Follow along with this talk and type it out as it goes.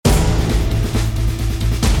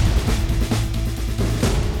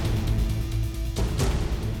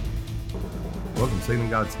Sealing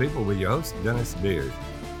God's People with your host, Dennis Beard,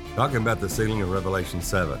 talking about the sealing of Revelation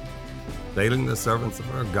 7, sealing the servants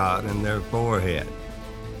of our God in their forehead.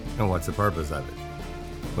 And what's the purpose of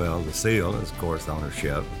it? Well, the seal is, of course,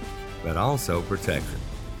 ownership, but also protection.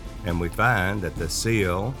 And we find that the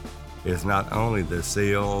seal is not only the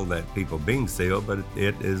seal that people being sealed, but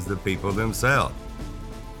it is the people themselves.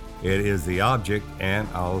 It is the object and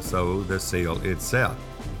also the seal itself.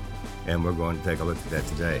 And we're going to take a look at that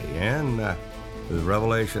today. And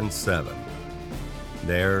Revelation 7,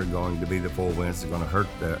 they're going to be the four winds that are going to hurt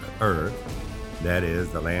the earth. That is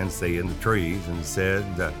the land, sea, and the trees. And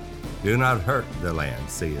said, do not hurt the land,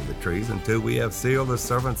 sea, and the trees until we have sealed the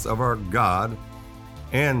servants of our God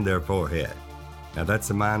in their forehead. Now that's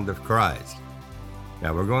the mind of Christ.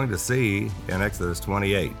 Now we're going to see in Exodus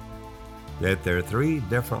 28 that there are three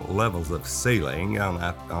different levels of sealing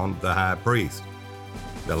on the high priest.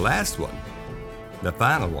 The last one, the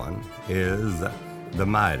final one, is the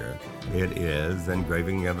mitre. It is the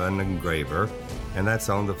engraving of an engraver, and that's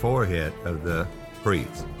on the forehead of the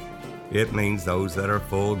priest. It means those that are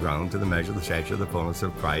full grown to the measure of the stature of the fullness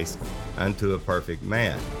of Christ unto a perfect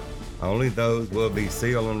man. Only those will be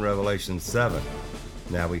sealed in Revelation 7.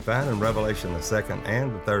 Now we find in Revelation the second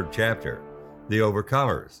and the third chapter, the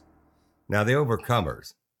overcomers. Now the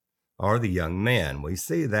overcomers are the young men. We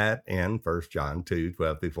see that in 1 John 2,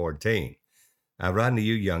 12-14. I write unto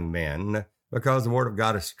you, young men, because the word of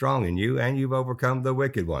God is strong in you, and you've overcome the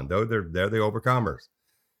wicked one. Though they're the overcomers.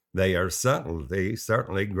 They are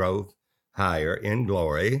certainly grow higher in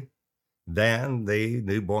glory than the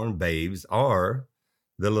newborn babes or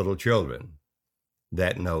the little children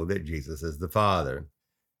that know that Jesus is the Father.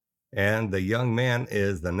 And the young man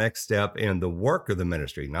is the next step in the work of the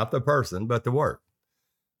ministry, not the person, but the work.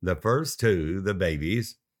 The first two, the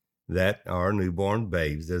babies that are newborn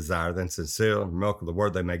babes, desire the sincere milk of the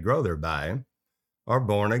word they may grow thereby, are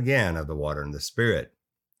born again of the water and the Spirit.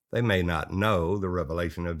 They may not know the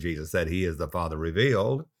revelation of Jesus, that he is the Father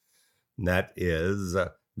revealed. That is,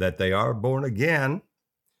 that they are born again,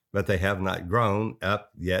 but they have not grown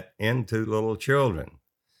up yet into little children.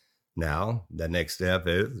 Now, the next step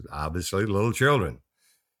is obviously little children.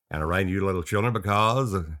 And I write you little children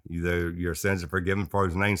because your sins are forgiven for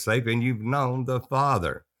his name's sake, and you've known the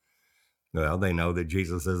Father. Well, they know that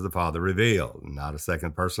Jesus is the Father revealed, not a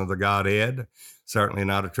second person of the Godhead, certainly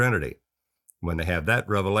not a Trinity. When they have that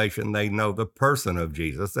revelation, they know the person of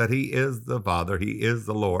Jesus, that he is the Father, he is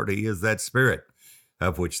the Lord, he is that Spirit,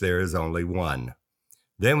 of which there is only one.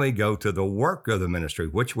 Then we go to the work of the ministry,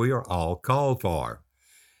 which we are all called for.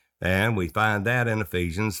 And we find that in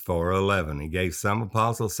Ephesians 4:11. He gave some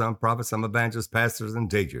apostles, some prophets, some evangelists, pastors, and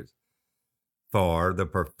teachers for the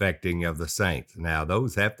perfecting of the saints. Now,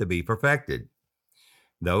 those have to be perfected.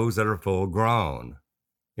 Those that are full grown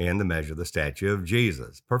in the measure of the stature of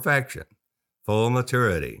Jesus. Perfection, full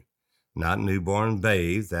maturity, not newborn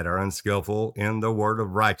babes that are unskillful in the word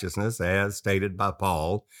of righteousness, as stated by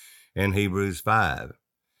Paul in Hebrews 5.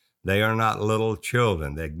 They are not little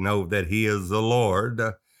children. They know that he is the Lord,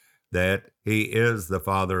 that he is the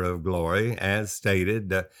Father of glory, as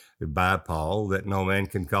stated by Paul, that no man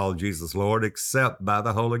can call Jesus Lord except by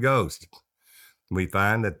the Holy Ghost. We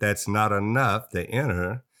find that that's not enough to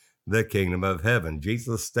enter the kingdom of heaven.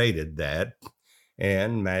 Jesus stated that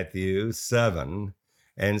in Matthew 7,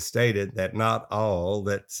 and stated that not all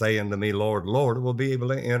that say unto me, Lord, Lord, will be able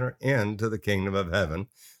to enter into the kingdom of heaven,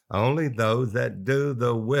 only those that do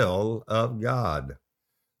the will of God.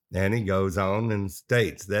 And he goes on and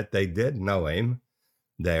states that they did know him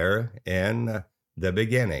there in the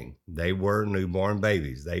beginning. They were newborn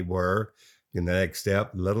babies. They were, in the next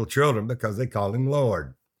step, little children, because they call him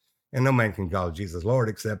Lord. And no man can call Jesus Lord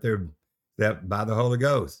except by the Holy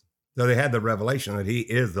Ghost. So they had the revelation that he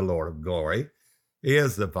is the Lord of glory. He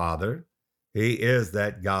is the Father. He is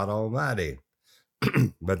that God Almighty.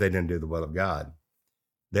 But they didn't do the will of God.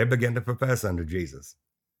 They began to profess unto Jesus,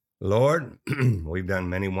 Lord, we've done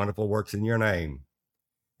many wonderful works in your name.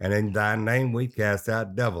 And in thy name we cast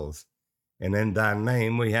out devils. And in thy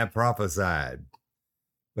name we have prophesied.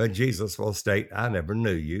 But Jesus will state, I never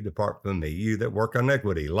knew you. Depart from me, you that work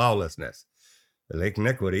iniquity, lawlessness.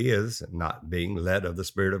 Iniquity is not being led of the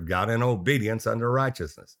Spirit of God in obedience unto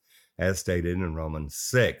righteousness, as stated in Romans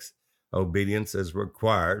 6. Obedience is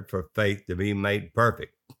required for faith to be made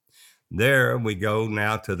perfect. There we go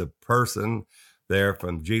now to the person there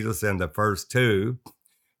from Jesus in the first two,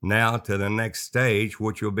 now to the next stage,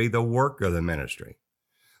 which will be the work of the ministry.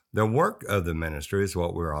 The work of the ministry is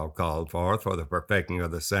what we're all called for the perfecting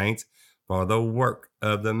of the saints, for the work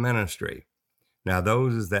of the ministry. Now,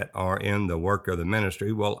 those that are in the work of the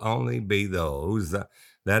ministry will only be those that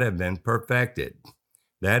have been perfected.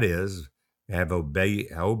 That is, have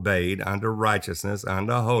obeyed unto righteousness,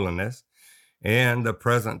 unto holiness, and the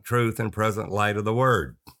present truth and present light of the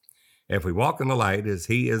word. If we walk in the light as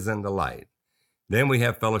he is in the light, then we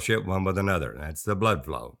have fellowship one with another. That's the blood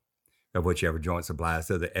flow, of whichever joint supplies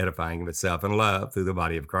to the edifying of itself in love through the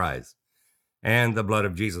body of Christ. And the blood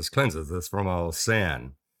of Jesus cleanses us from all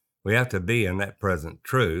sin. We have to be in that present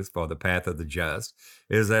truth, for the path of the just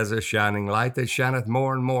is as a shining light that shineth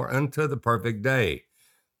more and more unto the perfect day.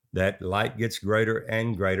 That light gets greater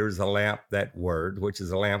and greater as a lamp, that word, which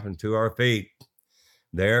is a lamp unto our feet.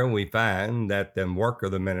 There we find that the work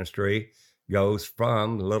of the ministry goes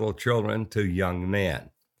from little children to young men.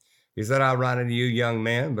 He said, I write unto you, young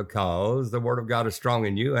men, because the word of God is strong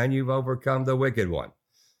in you, and you've overcome the wicked one.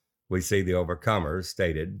 We see the overcomers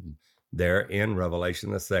stated there in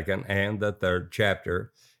Revelation, the 2nd and the 3rd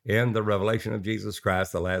chapter, in the revelation of Jesus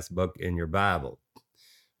Christ, the last book in your Bible.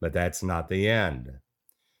 But that's not the end.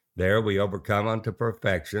 There we overcome unto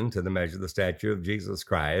perfection to the measure of the stature of Jesus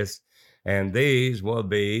Christ, and these will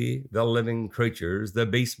be the living creatures, the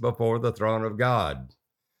beasts before the throne of God.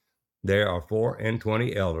 There are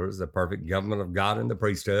 24 elders, the perfect government of God in the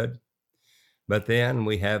priesthood. But then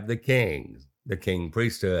we have the kings, the king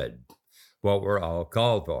priesthood, what we're all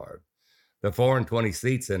called for. The 24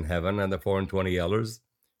 seats in heaven and the 24 elders,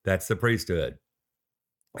 that's the priesthood.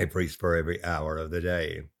 A priest for every hour of the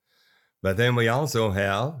day. But then we also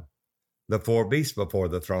have the 4 beasts before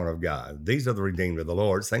the throne of God. These are the redeemed of the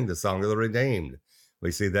Lord. Sing the song of the redeemed.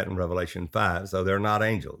 We see that in Revelation 5. So they're not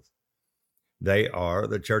angels. They are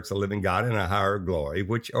the church of the living God in a higher glory,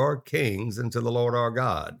 which are kings unto the Lord our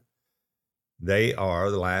God. They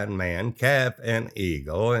are the lion, man, calf, and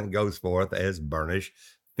eagle, and goes forth as burnished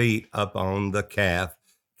feet upon the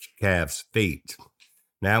calf's feet.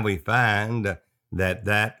 Now we find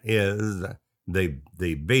that is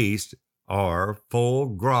the beast are full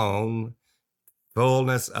grown,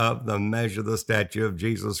 fullness of the measure of the stature of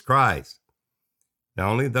Jesus Christ. Now,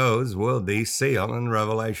 only those will be sealed in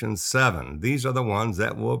Revelation 7. These are the ones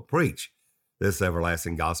that will preach this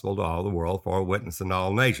everlasting gospel to all the world for a witness in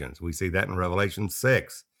all nations. We see that in Revelation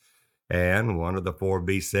 6. And one of the 4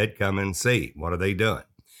 beasts said, come and see. What are they doing?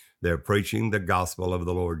 They're preaching the gospel of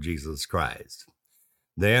the Lord Jesus Christ.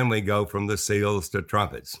 Then we go from the seals to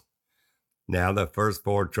trumpets. Now, the first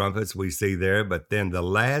 4 trumpets we see there, but then the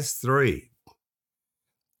last 3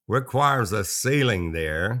 requires a sealing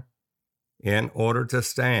there in order to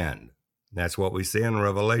stand. That's what we see in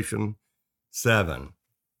Revelation 7.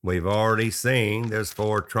 We've already seen there's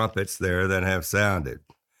 4 trumpets there that have sounded.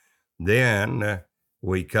 Then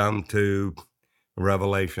we come to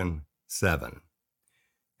Revelation 7.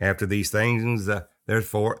 After these things, there's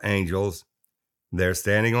 4 angels. They're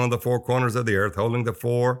standing on the 4 corners of the earth, holding the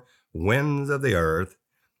 4 winds of the earth,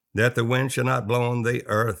 that the wind should not blow on the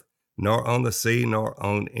earth, nor on the sea, nor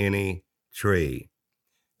on any tree.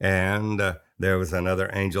 And there was another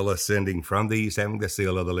angel ascending from the east, having the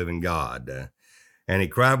seal of the living God. And he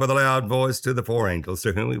cried with a loud voice to the 4 angels,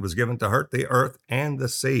 to whom it was given to hurt the earth and the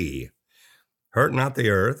sea. Hurt not the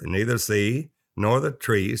earth, neither the sea, nor the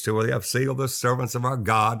trees, till we have sealed the servants of our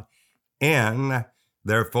God in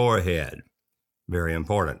their forehead. Very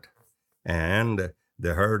important. And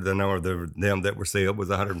the number of them that were sealed was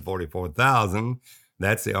 144,000.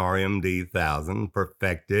 That's the RMD 1,000,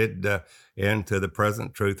 perfected into the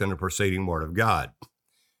present truth and the preceding word of God.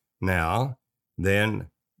 Now, then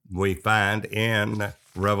we find in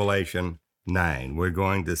Revelation 9, we're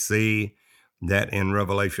going to see that in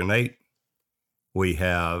Revelation 8, we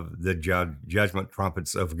have the judgment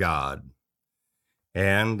trumpets of God.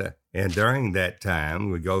 And during that time,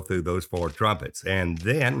 we go through those 4 trumpets. And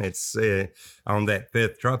then it's on that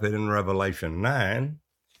 5th trumpet in Revelation 9,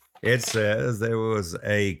 it says there was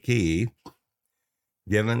a key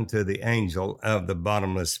given to the angel of the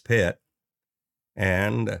bottomless pit,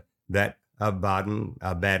 and that Abaddon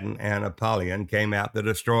and Apollyon came out the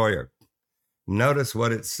destroyer. Notice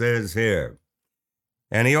what it says here.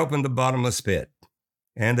 And he opened the bottomless pit,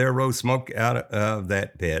 and there rose smoke out of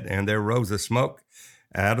that pit, and there rose a smoke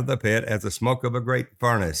out of the pit as the smoke of a great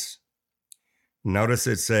furnace. Notice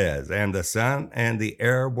it says, and the sun and the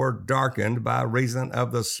air were darkened by reason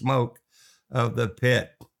of the smoke of the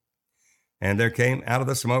pit. And there came out of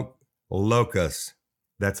the smoke locusts.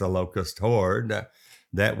 That's a locust horde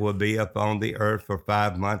that will be upon the earth for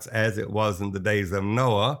 5 months, as it was in the days of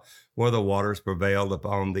Noah, where the waters prevailed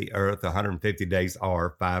upon the earth 150 days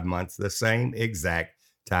or 5 months, the same exact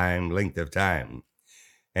length of time.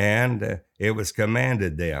 And it was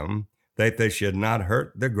commanded them that they should not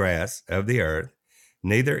hurt the grass of the earth,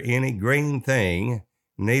 neither any green thing,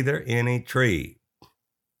 neither any tree.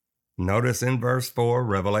 Notice in verse 4,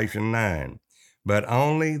 Revelation 9, but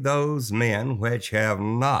only those men which have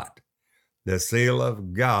not the seal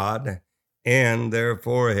of God in their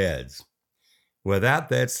foreheads. Without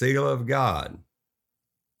that seal of God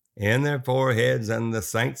in their foreheads, and the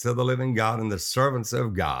saints of the living God and the servants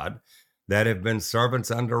of God that have been servants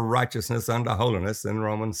unto righteousness, unto holiness in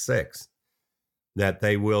Romans 6, that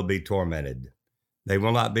they will be tormented. They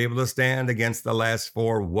will not be able to stand against the last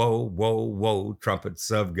four woe, woe, woe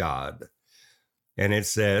trumpets of God. And it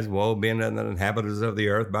says, woe be unto the inhabitants of the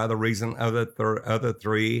earth by the reason of the other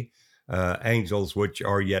three angels which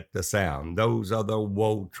are yet to sound. Those are the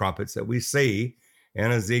woe trumpets that we see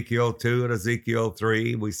in Ezekiel 2 and Ezekiel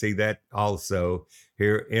 3. We see that also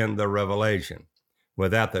here in the Revelation.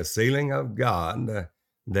 Without the sealing of God,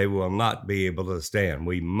 they will not be able to stand.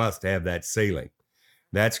 We must have that sealing.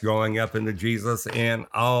 That's growing up into Jesus in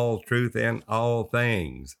all truth and all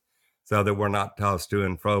things, so that we're not tossed to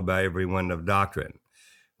and fro by every wind of doctrine.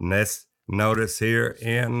 Let's notice here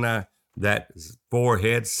in that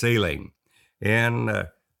forehead sealing in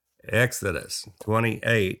Exodus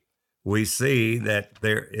 28, we see that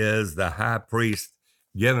there is the high priest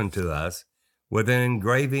given to us with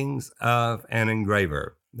engravings of an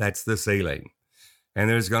engraver. That's the sealing. And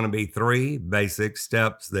there's going to be three basic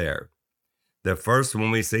steps there. The first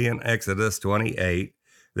one we see in Exodus 28,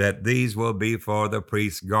 that these will be for the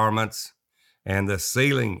priest's garments, and the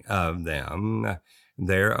sealing of them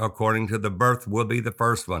there according to the birth will be the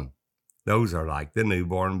first one. Those are like the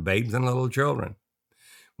newborn babes and little children.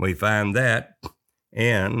 We find that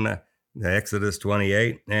in Exodus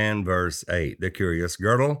 28 and verse 8. The curious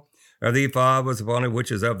girdle of the ephod was upon it,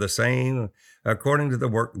 which is of the same according to the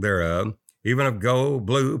work thereof, even of gold,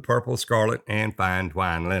 blue, purple, scarlet, and fine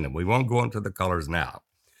twined linen. We won't go into the colors now.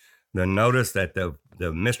 Then notice that the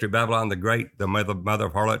mystery Babylon the Great, the mother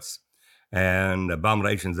of harlots and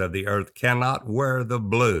abominations of the earth, cannot wear the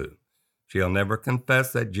blue. She'll never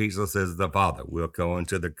confess that Jesus is the Father. We'll go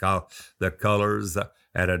into the colors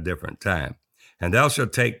at a different time. And thou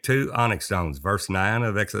shalt take 2 onyx stones, verse 9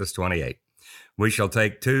 of Exodus 28. You shall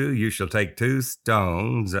take 2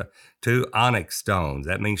 stones, 2 onyx stones.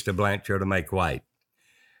 That means to blanch or to make white.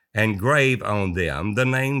 And grave on them the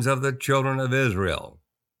names of the children of Israel.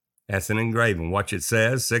 That's an engraving. Watch, it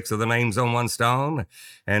says 6 of the names on one stone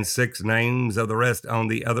and 6 names of the rest on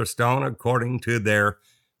the other stone according to their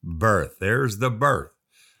birth. There's the birth.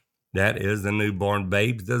 That is the newborn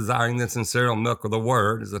babes desiring the sincere milk of the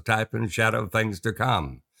word as a type and shadow of things to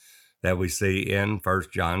come that we see in 1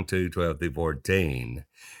 John 2, 12-14.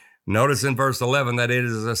 Notice in verse 11 that it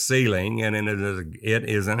is a sealing, and it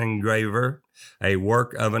is an engraver, a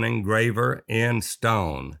work of an engraver in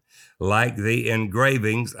stone, like the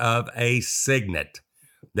engravings of a signet.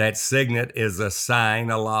 That signet is a sign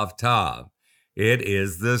aloft top. It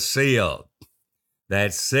is the seal.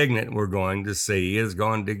 That signet we're going to see is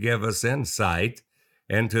going to give us insight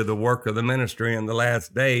into the work of the ministry in the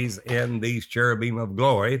last days in these cherubim of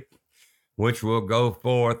glory, which will go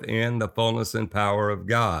forth in the fullness and power of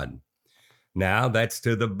God. Now that's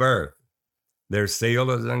to the birth. Their seal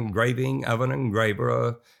is an engraving of an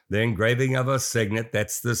engraver, the engraving of a signet.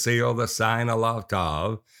 That's the seal, the sign aloft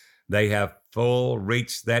of. They have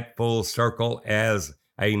reached that full circle as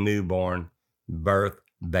a newborn birth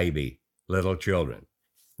baby, little children.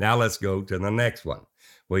 Now let's go to the next one.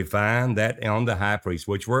 We find that on the high priest,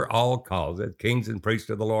 which we're all called, as kings and priests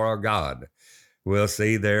of the Lord our God. We'll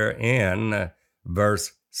see there in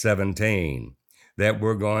verse 17 that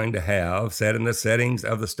we're going to have set in the settings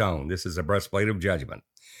of the stone. This is a breastplate of judgment.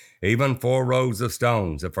 Even 4 rows of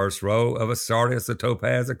stones. The first row of a sardius, a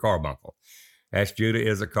topaz, a carbuncle. That's Judah,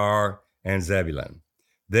 Issachar, and Zebulun.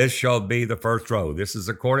 This shall be the first row. This is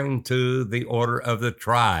according to the order of the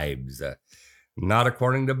tribes, not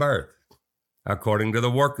according to birth, according to the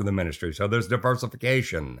work of the ministry. So there's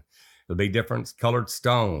diversification. There'll be different colored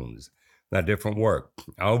stones, a different work.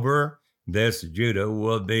 Over this Judah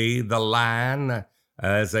will be the line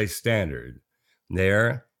as a standard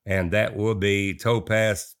there, and that will be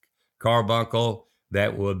topaz, carbuncle.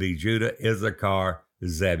 That will be Judah, Issachar,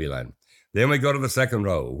 Zebulun. Then we go to the second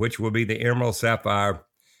row, which will be the emerald, sapphire,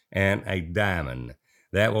 and a diamond.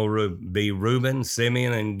 That will be Reuben,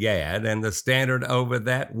 Simeon, and Gad, and the standard over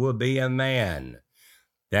that will be a man.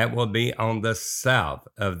 That will be on the south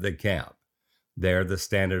of the camp. There, the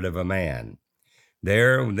standard of a man.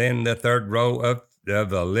 There, then the third row of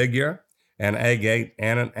a ligure, an agate,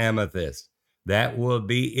 and an amethyst. That will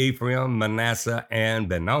be Ephraim, Manasseh, and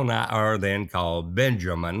Benoni, are then called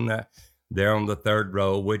Benjamin. There on the third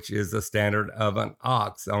row, which is the standard of an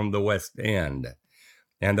ox on the west end.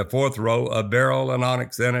 And the fourth row, a beryl, an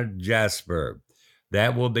onyx, and a jasper.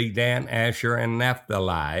 That will be Dan, Asher, and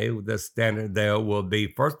Naphtali. The standard there will be,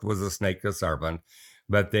 first was a snake, a serpent,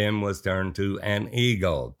 but then was turned to an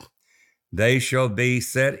eagle. They shall be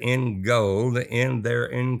set in gold in their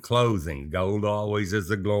enclosing. Gold always is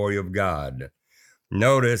the glory of God.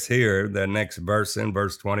 Notice here the next verse in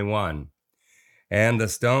verse 21. And the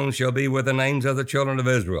stone shall be with the names of the children of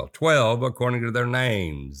Israel, 12 according to their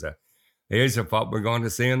names. Here's what we're going to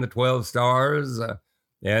see in the 12 stars,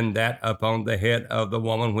 and that upon the head of the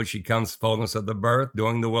woman when she comes fullness of the birth,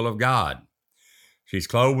 doing the will of God. She's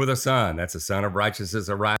clothed with a sun. That's the Son of Righteousness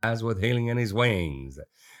arise with healing in his wings.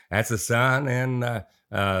 That's the sun in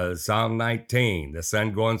Psalm 19, the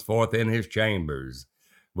sun going forth in his chambers.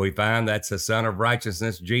 We find that's the Son of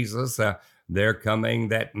Righteousness, Jesus. They're coming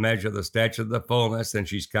that measure the stature of the fullness, and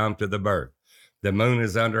she's come to the birth. The moon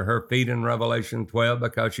is under her feet in Revelation 12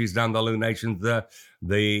 because she's done the lunations,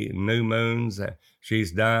 the new moons.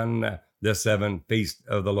 She's done the 7 feasts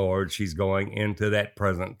of the Lord. She's going into that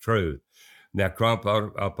present truth. Now,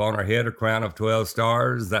 upon her head a crown of 12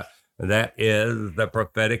 stars. That is the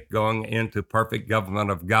prophetic going into perfect government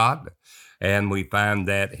of God. And we find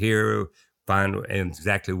that here, find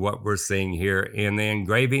exactly what we're seeing here in the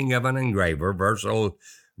engraving of an engraver,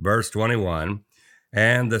 verse 21.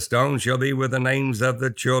 And the stone shall be with the names of the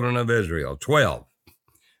children of Israel, 12,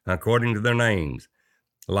 according to their names,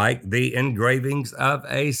 like the engravings of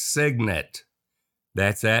a signet.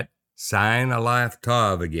 That's that sign Aleph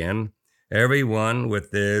Tav again. Every one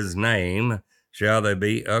with his name shall they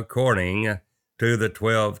be according to the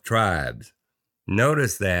 12 tribes.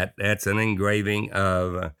 Notice that's an engraving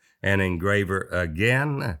of an engraver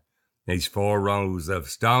again. These 4 rows of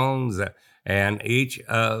stones, and each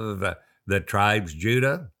of the tribes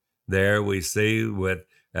Judah. There we see with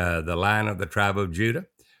the line of the tribe of Judah.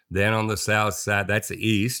 Then on the south side, that's the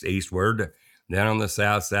eastward. Then on the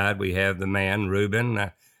south side, we have the man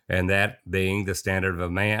Reuben, and that being the standard of a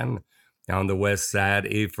man. On the west side,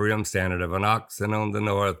 Ephraim, standard of an ox. And on the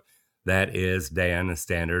north, that is Dan, the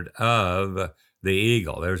standard of the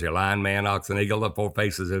eagle. There's your lion, man, ox, and eagle, the 4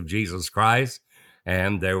 faces of Jesus Christ.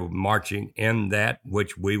 And they're marching in that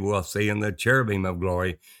which we will see in the cherubim of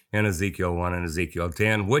glory in Ezekiel 1 and Ezekiel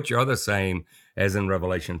 10, which are the same as in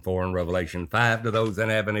Revelation 4 and Revelation 5 to those that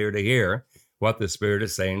have an ear to hear what the Spirit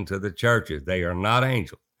is saying to the churches. They are not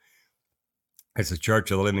angels. It's a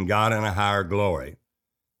church of the living God in a higher glory,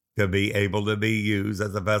 to be able to be used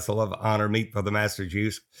as a vessel of honor meet for the Master's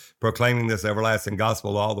use, proclaiming this everlasting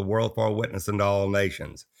gospel to all the world for a witness unto all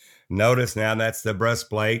nations. Notice now that's the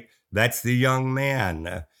breastplate. That's the young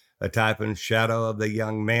man, a type and shadow of the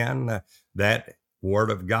young man. That word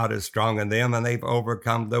of God is strong in them, and they've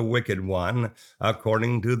overcome the wicked one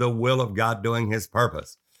according to the will of God, doing his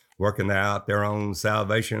purpose, working out their own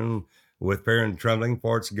salvation with fear and trembling,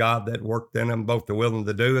 for it's God that worked in them both the will and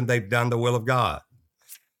the do, and they've done the will of God.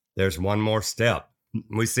 There's one more step.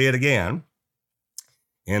 We see it again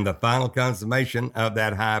in the final consummation of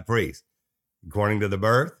that high priest. According to the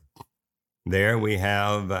birth, there we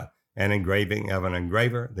have an engraving of an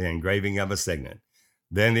engraver, the engraving of a signet.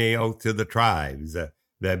 Then the oath to the tribes,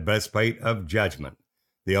 the breastplate of judgment.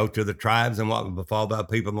 The oath to the tribes and what will befall thy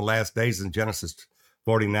people in the last days in Genesis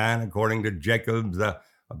 49, according to Jacob's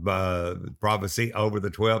prophecy over the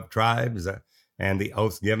 12 tribes. And the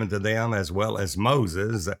oaths given to them, as well as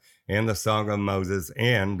Moses in the Song of Moses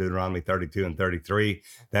in Deuteronomy 32 and 33.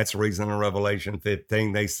 That's the reason in Revelation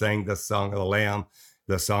 15 they sang the Song of the Lamb,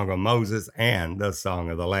 the Song of Moses, and the Song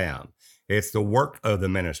of the Lamb. It's the work of the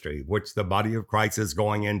ministry, which the body of Christ is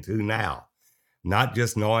going into now. Not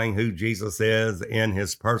just knowing who Jesus is in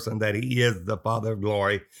his person, that he is the Father of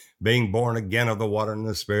glory, being born again of the water and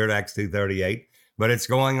the Spirit, Acts 2:38, but it's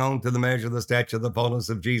going on to the measure of the stature of the fullness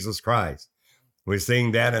of Jesus Christ. We're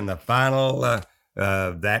seeing that in the final,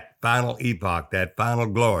 that final epoch, that final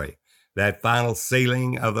glory, that final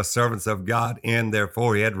sealing of the servants of God in their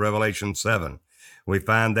forehead, Revelation 7. We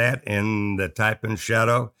find that in the type and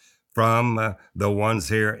shadow from the ones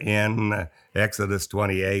here in Exodus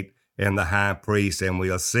 28 and the high priest. And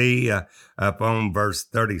we'll see upon verse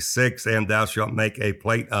 36, and thou shalt make a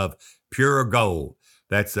plate of pure gold.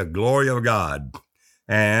 That's the glory of God.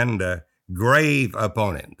 And grave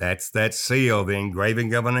upon it. That's that seal, the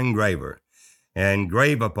engraving of an engraver. And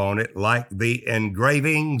grave upon it like the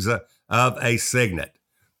engravings of a signet.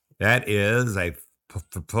 That is a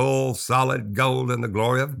full solid gold in the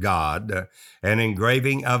glory of God. An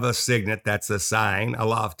engraving of a signet, that's a sign,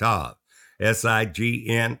 Aleph Tav.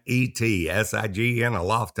 S-I-G-N-E-T, S-I-G-N,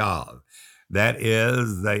 Aleph Tav. That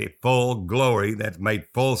is the full glory that's made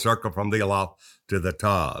full circle from the Aleph to the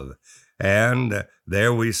Tav. And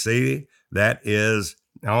there we see that is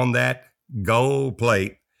on that gold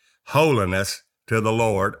plate, holiness to the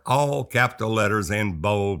Lord, all capital letters in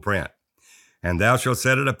bold print. And thou shalt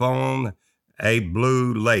set it upon a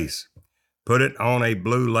blue lace. Put it on a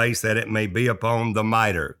blue lace that it may be upon the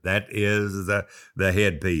mitre. That is the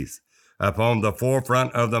headpiece. Upon the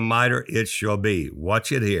forefront of the mitre it shall be.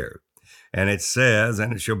 Watch it here. And it says,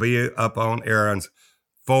 and it shall be upon Aaron's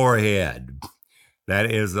forehead.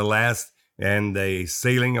 That is the last and the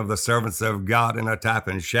sealing of the servants of God in a type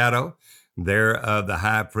and shadow there of the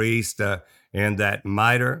high priest in that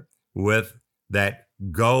mitre with that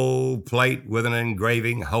gold plate with an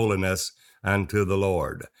engraving, holiness unto the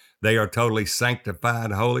Lord. They are totally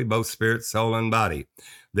sanctified, holy, both spirit, soul, and body.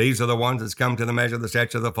 These are the ones that come to the measure of the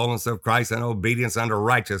stature of the fullness of Christ and obedience unto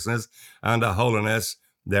righteousness, unto holiness.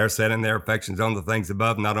 They're setting their affections on the things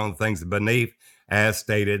above, not on the things beneath, as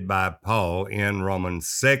stated by Paul in Romans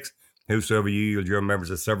 6. Whosoever you yield your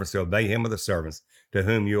members as servants to obey him, of the servants to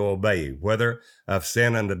whom you obey, whether of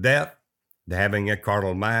sin unto death, having a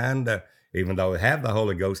carnal mind, even though we have the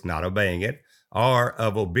Holy Ghost, not obeying it, or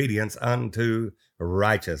of obedience unto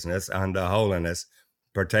righteousness, unto holiness,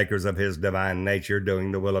 partakers of his divine nature,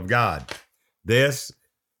 doing the will of God. This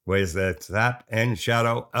was the type and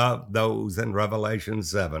shadow of those in Revelation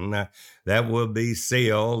 7 that will be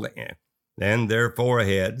sealed in their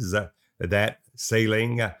foreheads, that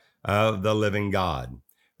sealing of the living God.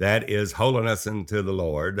 That is holiness unto the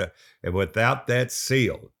Lord. And without that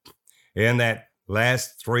seal, in that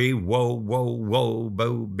last three, woe, woe, woe,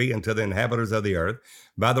 woe be unto the inhabitants of the earth,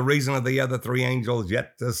 by the reason of the other three angels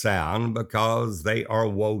yet to sound, because they are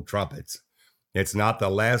woe trumpets. It's not the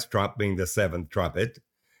last trump being the seventh trumpet.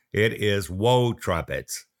 It is woe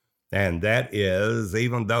trumpets. And that is,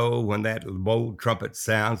 even though when that woe trumpet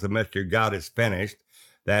sounds, the mystery of God is finished,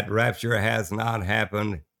 that rapture has not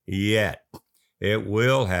happened yet. It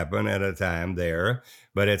will happen at a time there,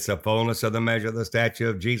 but it's the fullness of the measure of the stature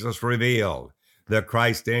of Jesus revealed, the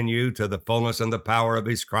Christ in you to the fullness and the power of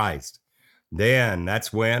his Christ. Then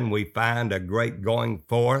that's when we find a great going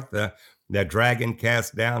forth, the dragon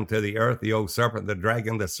cast down to the earth, the old serpent, the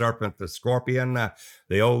dragon, the serpent, the scorpion,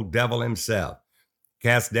 the old devil himself,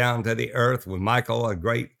 cast down to the earth with Michael, a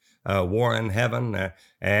great war in heaven,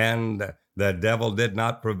 and the devil did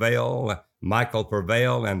not prevail. Michael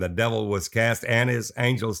prevailed, and the devil was cast and his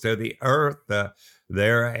angels to the earth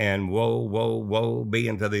there, and woe, woe, woe be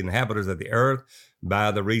unto the inhabitants of the earth by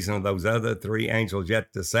the reason of those other three angels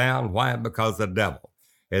yet to sound. Why? Because the devil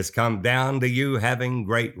has come down to you having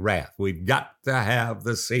great wrath. We've got to have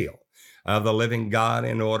the seal of the living God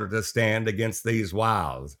in order to stand against these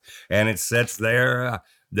wiles. And it sits there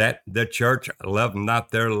that the church loved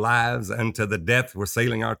not their lives unto the death. We're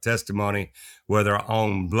sealing our testimony with our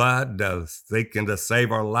own blood, seeking to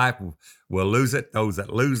save our life. We'll lose it. Those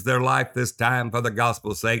that lose their life this time for the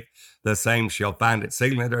gospel's sake, the same shall find it,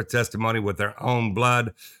 sealing their testimony with their own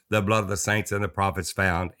blood, the blood of the saints and the prophets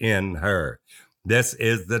found in her. This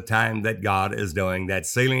is the time that God is doing that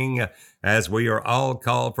sealing, as we are all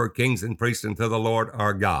called for kings and priests unto the Lord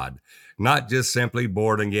our God. Not just simply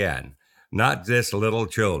born again, not just little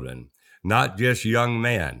children, not just young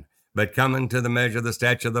men, but coming to the measure of the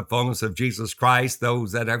stature of the fullness of Jesus Christ,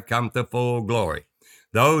 those that have come to full glory.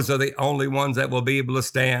 Those are the only ones that will be able to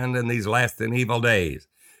stand in these last and evil days.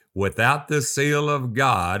 Without the seal of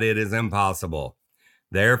God, it is impossible.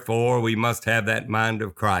 Therefore, we must have that mind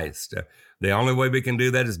of Christ. The only way we can do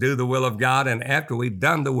that is do the will of God, and after we've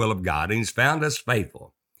done the will of God, and he's found us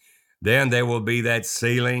faithful, then there will be that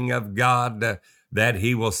sealing of God that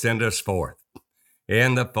he will send us forth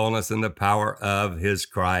in the fullness and the power of his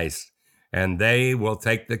Christ. And they will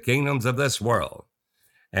take the kingdoms of this world,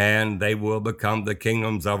 and they will become the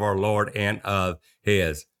kingdoms of our Lord and of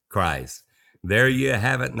his Christ. There you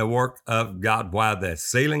have it in the work of God. Why the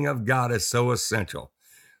sealing of God is so essential.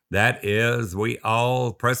 That is, we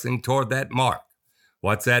all pressing toward that mark.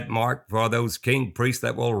 What's that mark? For those king priests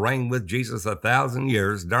that will reign with Jesus 1,000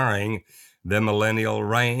 years during the millennial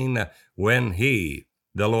reign, when he,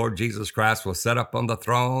 the Lord Jesus Christ, will set up on the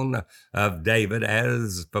throne of David,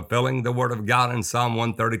 as fulfilling the word of God in Psalm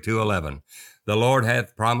 132:11. The Lord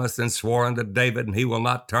hath promised and swore unto David, and he will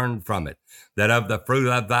not turn from it, that of the fruit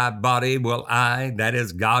of thy body will I, that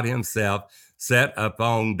is God himself, set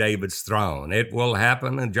upon David's throne. It will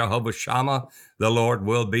happen, and Jehovah Shammah, the Lord,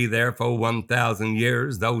 will be there for 1,000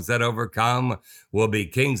 years. Those that overcome will be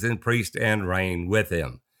kings and priests and reign with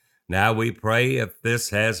him. Now we pray, if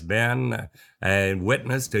this has been a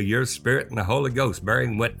witness to your spirit and the Holy Ghost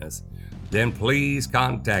bearing witness, then please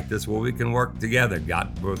contact us where we can work together.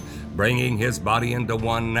 God bringing his body into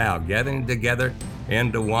one now, gathering together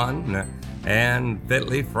into one. and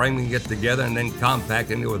fitly framing it together and then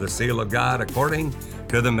compacting it with the seal of God according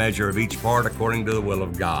to the measure of each part, according to the will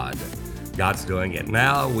of God. God's doing it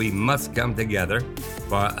now. We must come together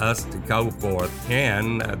for us to go forth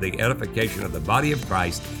in the edification of the body of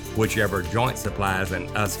Christ, whichever joint supplies, and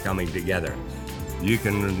us coming together. You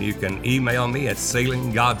can email me at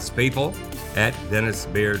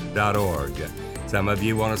sealinggodspeople@dennisbeard.org. Some of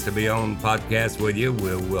you want us to be on podcast with you.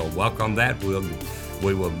 We'll welcome that.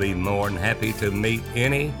 We will be more than happy to meet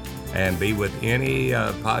any and be with any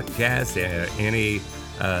podcast, any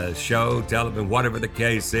show, television, whatever the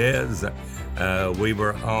case is. We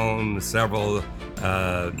were on several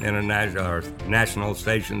international or national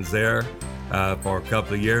stations there for a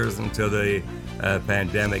couple of years until the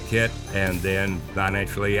pandemic hit, and then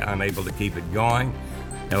financially unable to keep it going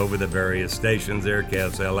over the various stations there,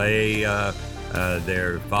 KSLA,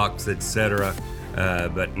 there, Fox, etc.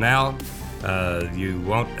 But now you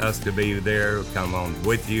want us to be there, come on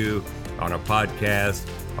with you on a podcast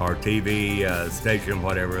or TV station,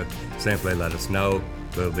 whatever. Simply let us know.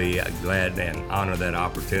 We'll be glad and honor that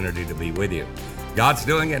opportunity to be with you. God's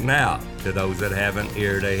doing it now to those that have an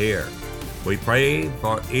ear to hear. We pray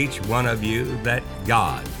for each one of you that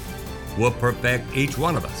God will perfect each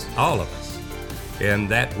one of us, all of us, in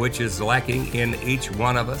that which is lacking in each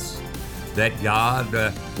one of us, that God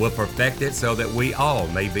will perfect it so that we all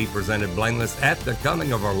may be presented blameless at the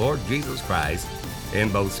coming of our Lord Jesus Christ in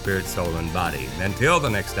both spirit, soul, and body. Until the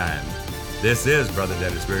next time, this is Brother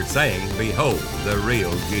Dennis Beard saying, behold the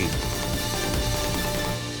real Jesus.